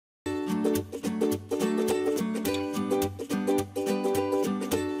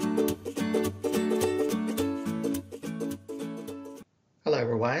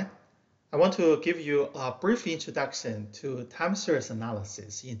want to give you a brief introduction to time series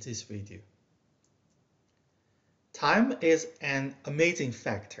analysis in this video. Time is an amazing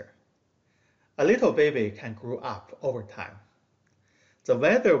factor. A little baby can grow up over time. The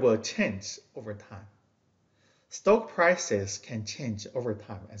weather will change over time. Stock prices can change over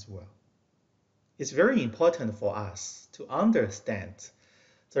time as well. It's very important for us to understand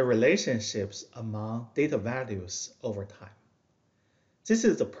the relationships among data values over time. This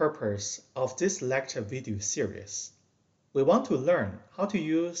is the purpose of this lecture video series. We want to learn how to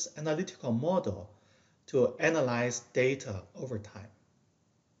use analytical model to analyze data over time.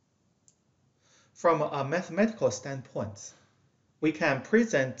 From a mathematical standpoint, we can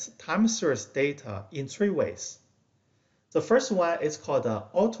present time series data in three ways. The first one is called an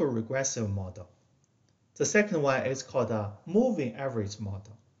autoregressive model. The second one is called a moving average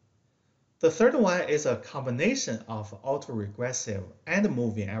model. The third one is a combination of autoregressive and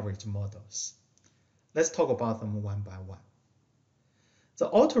moving average models. Let's talk about them one by one. The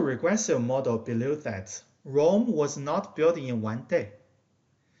autoregressive model believes that Rome was not built in one day.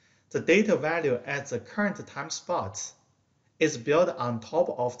 The data value at the current time spot is built on top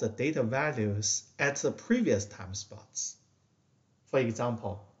of the data values at the previous time spots. For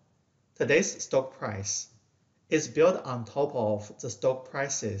example, today's stock price is built on top of the stock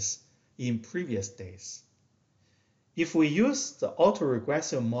prices in previous days. If we use the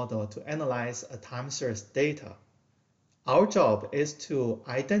autoregressive model to analyze a time series data, our job is to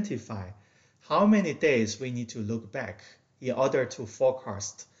identify how many days we need to look back in order to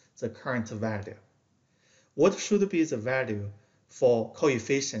forecast the current value. What should be the value for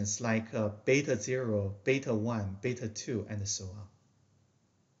coefficients like beta 0, beta 1, beta 2, and so on.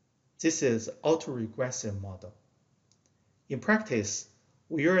 This is autoregressive model. In practice,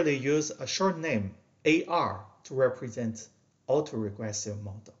 we usually use a short name AR to represent autoregressive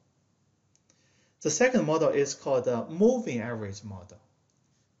model. The second model is called the moving average model.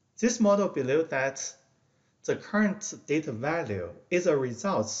 This model believes that the current data value is a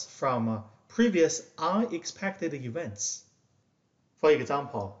result from previous unexpected events. For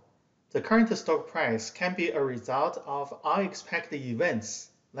example, the current stock price can be a result of unexpected events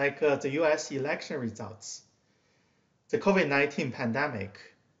like the US election results, the COVID-19 pandemic,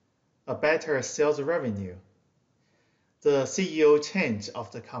 a better sales revenue, the CEO change of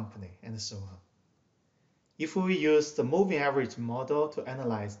the company, and so on. If we use the moving average model to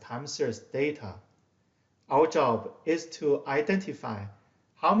analyze time series data, our job is to identify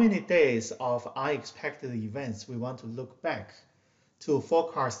how many days of unexpected events we want to look back to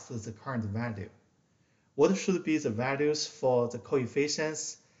forecast the current value. What should be the values for the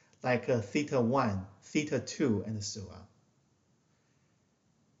coefficients like theta 1, theta 2, and so on.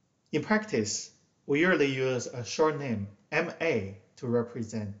 In practice, we usually use a short name MA to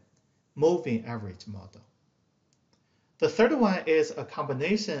represent moving average model. The third one is a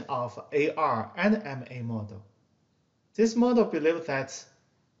combination of AR and MA model. This model believes that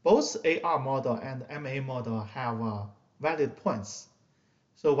both AR model and MA model have valid points.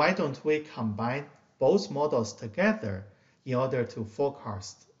 So why don't we combine both models together in order to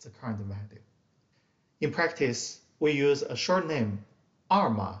forecast the current value? In practice, we use a short name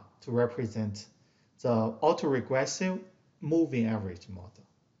ARIMA to represent the autoregressive moving average model.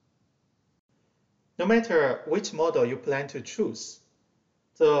 No matter which model you plan to choose,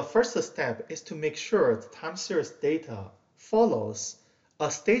 the first step is to make sure the time series data follows a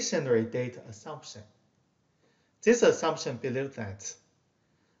stationary data assumption. This assumption believes that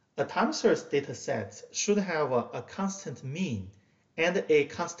a time series data set should have a constant mean and a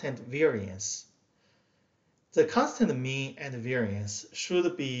constant variance. The constant mean and variance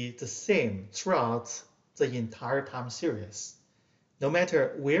should be the same throughout the entire time series, no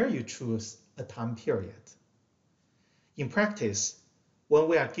matter where you choose a time period. In practice, when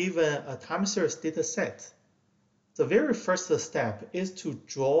we are given a time series data set, the very first step is to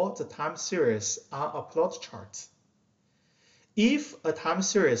draw the time series on a plot chart. If a time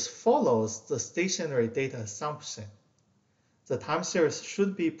series follows the stationary data assumption, the time series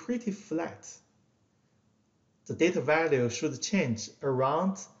should be pretty flat. The data value should change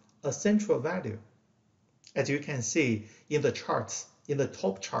around a central value, as you can see in the charts, in the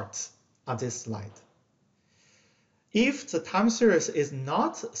top chart on this slide. If the time series is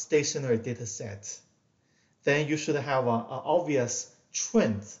not a stationary data set, then you should have an obvious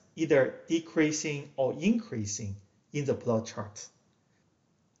trend, either decreasing or increasing in the plot chart,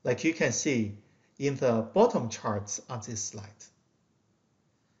 like you can see in the bottom chart on this slide.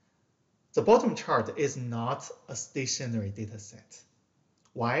 The bottom chart is not a stationary data set.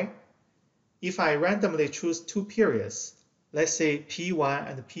 Why? If I randomly choose two periods, let's say P1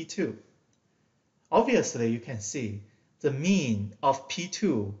 and P2, Obviously, you can see the mean of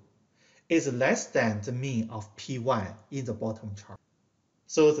P2 is less than the mean of P1 in the bottom chart.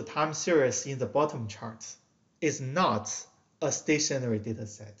 So the time series in the bottom chart is not a stationary data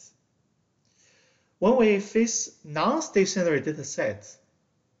set. When we face non-stationary data sets,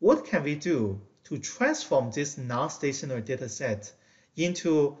 what can we do to transform this non-stationary data set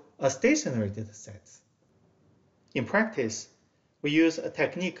into a stationary data set? In practice, we use a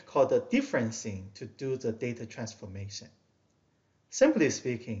technique called differencing to do the data transformation. Simply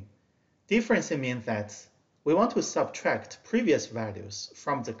speaking, differencing means that we want to subtract previous values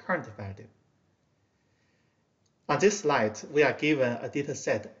from the current value. On this slide, we are given a data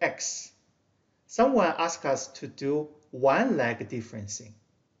set X. Someone asked us to do one-leg differencing.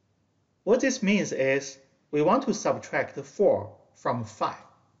 What this means is we want to subtract 4 from 5.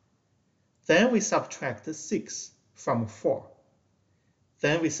 Then we subtract 6 from 4.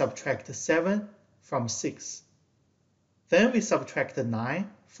 Then we subtract 7 from 6. Then we subtract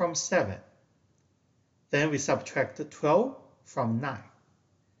 9 from 7. Then we subtract 12 from 9.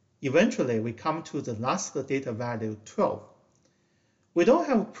 Eventually, we come to the last data value 12. We don't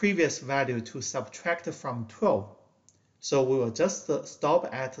have a previous value to subtract from 12, so we will just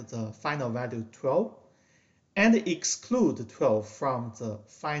stop at the final value 12 and exclude 12 from the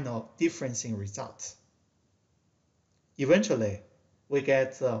final differencing result. Eventually, we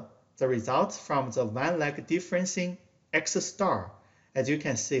get the result from the one-leg differencing X star, as you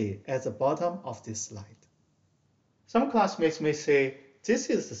can see at the bottom of this slide. Some classmates may say, this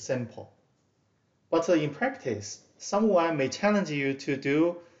is simple. But in practice, someone may challenge you to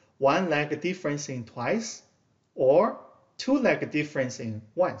do one-leg differencing twice or two-leg differencing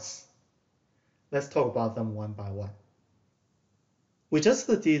once. Let's talk about them one by one. We just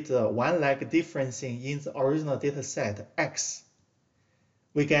did the one-leg differencing in the original data set X.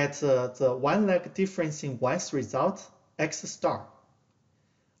 We get the one-leg differencing once result X star.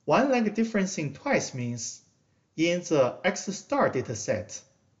 One-leg differencing twice means in the X star data set,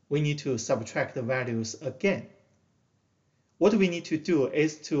 we need to subtract the values again. What we need to do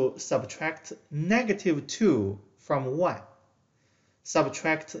is to subtract -2 from 1.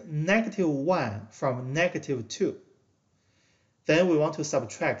 Subtract -1 from -2. Then we want to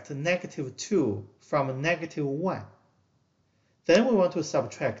subtract -2 from -1. Then we want to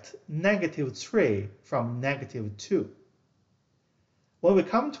subtract -3 from -2. When we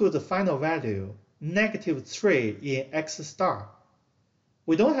come to the final value, -3 in X star,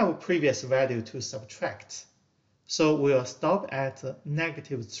 we don't have a previous value to subtract, so we'll stop at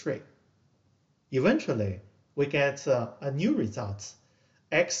 -3. Eventually, we get a new result,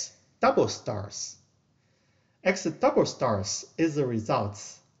 X double stars. X double stars is the result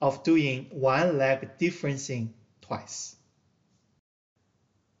of doing one-leg differencing twice.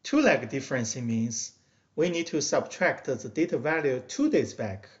 Two-leg differencing means we need to subtract the data value 2 days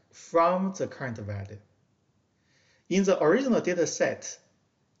back from the current value. In the original data set,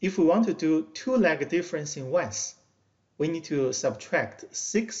 if we want to do two-leg differencing once, we need to subtract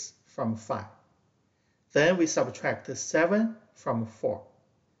 6 from 5. Then we subtract 7 from 4.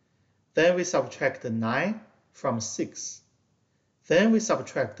 Then we subtract 9 from 6. Then we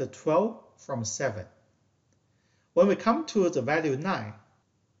subtract 12 from 7. When we come to the value 9,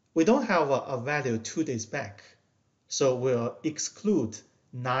 we don't have a value 2 days back, so we'll exclude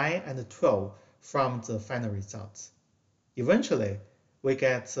 9 and 12 from the final results. Eventually, we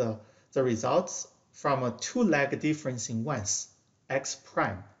get the results from a two-leg differencing once, X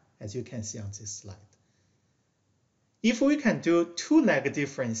prime, as you can see on this slide. If we can do two-leg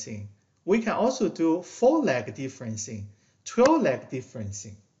differencing, we can also do four-leg differencing, 12-leg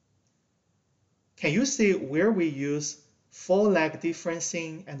differencing. Can you see where we use four-leg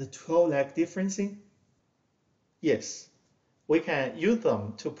differencing and 12-leg differencing? Yes, we can use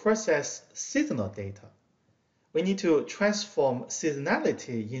them to process seasonal data. We need to transform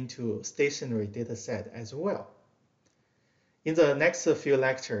seasonality into stationary data set as well. In the next few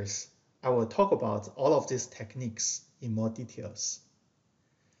lectures, I will talk about all of these techniques in more details.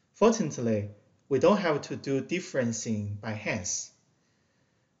 Fortunately, we don't have to do differencing by hands.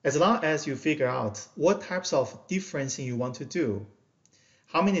 As long as you figure out what types of differencing you want to do,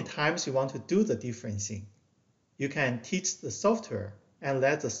 how many times you want to do the differencing, you can teach the software and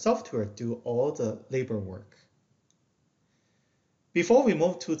let the software do all the labor work. Before we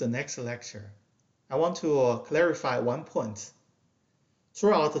move to the next lecture, I want to clarify one point.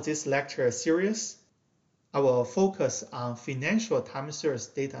 Throughout this lecture series, I will focus on financial time series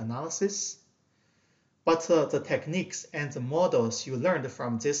data analysis, but the techniques and the models you learned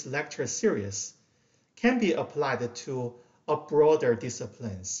from this lecture series can be applied to a broader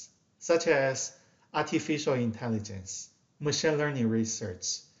disciplines, such as artificial intelligence, machine learning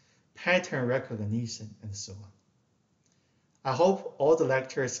research, pattern recognition, and so on. I hope all the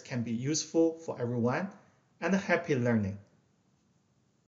lectures can be useful for everyone, and happy learning.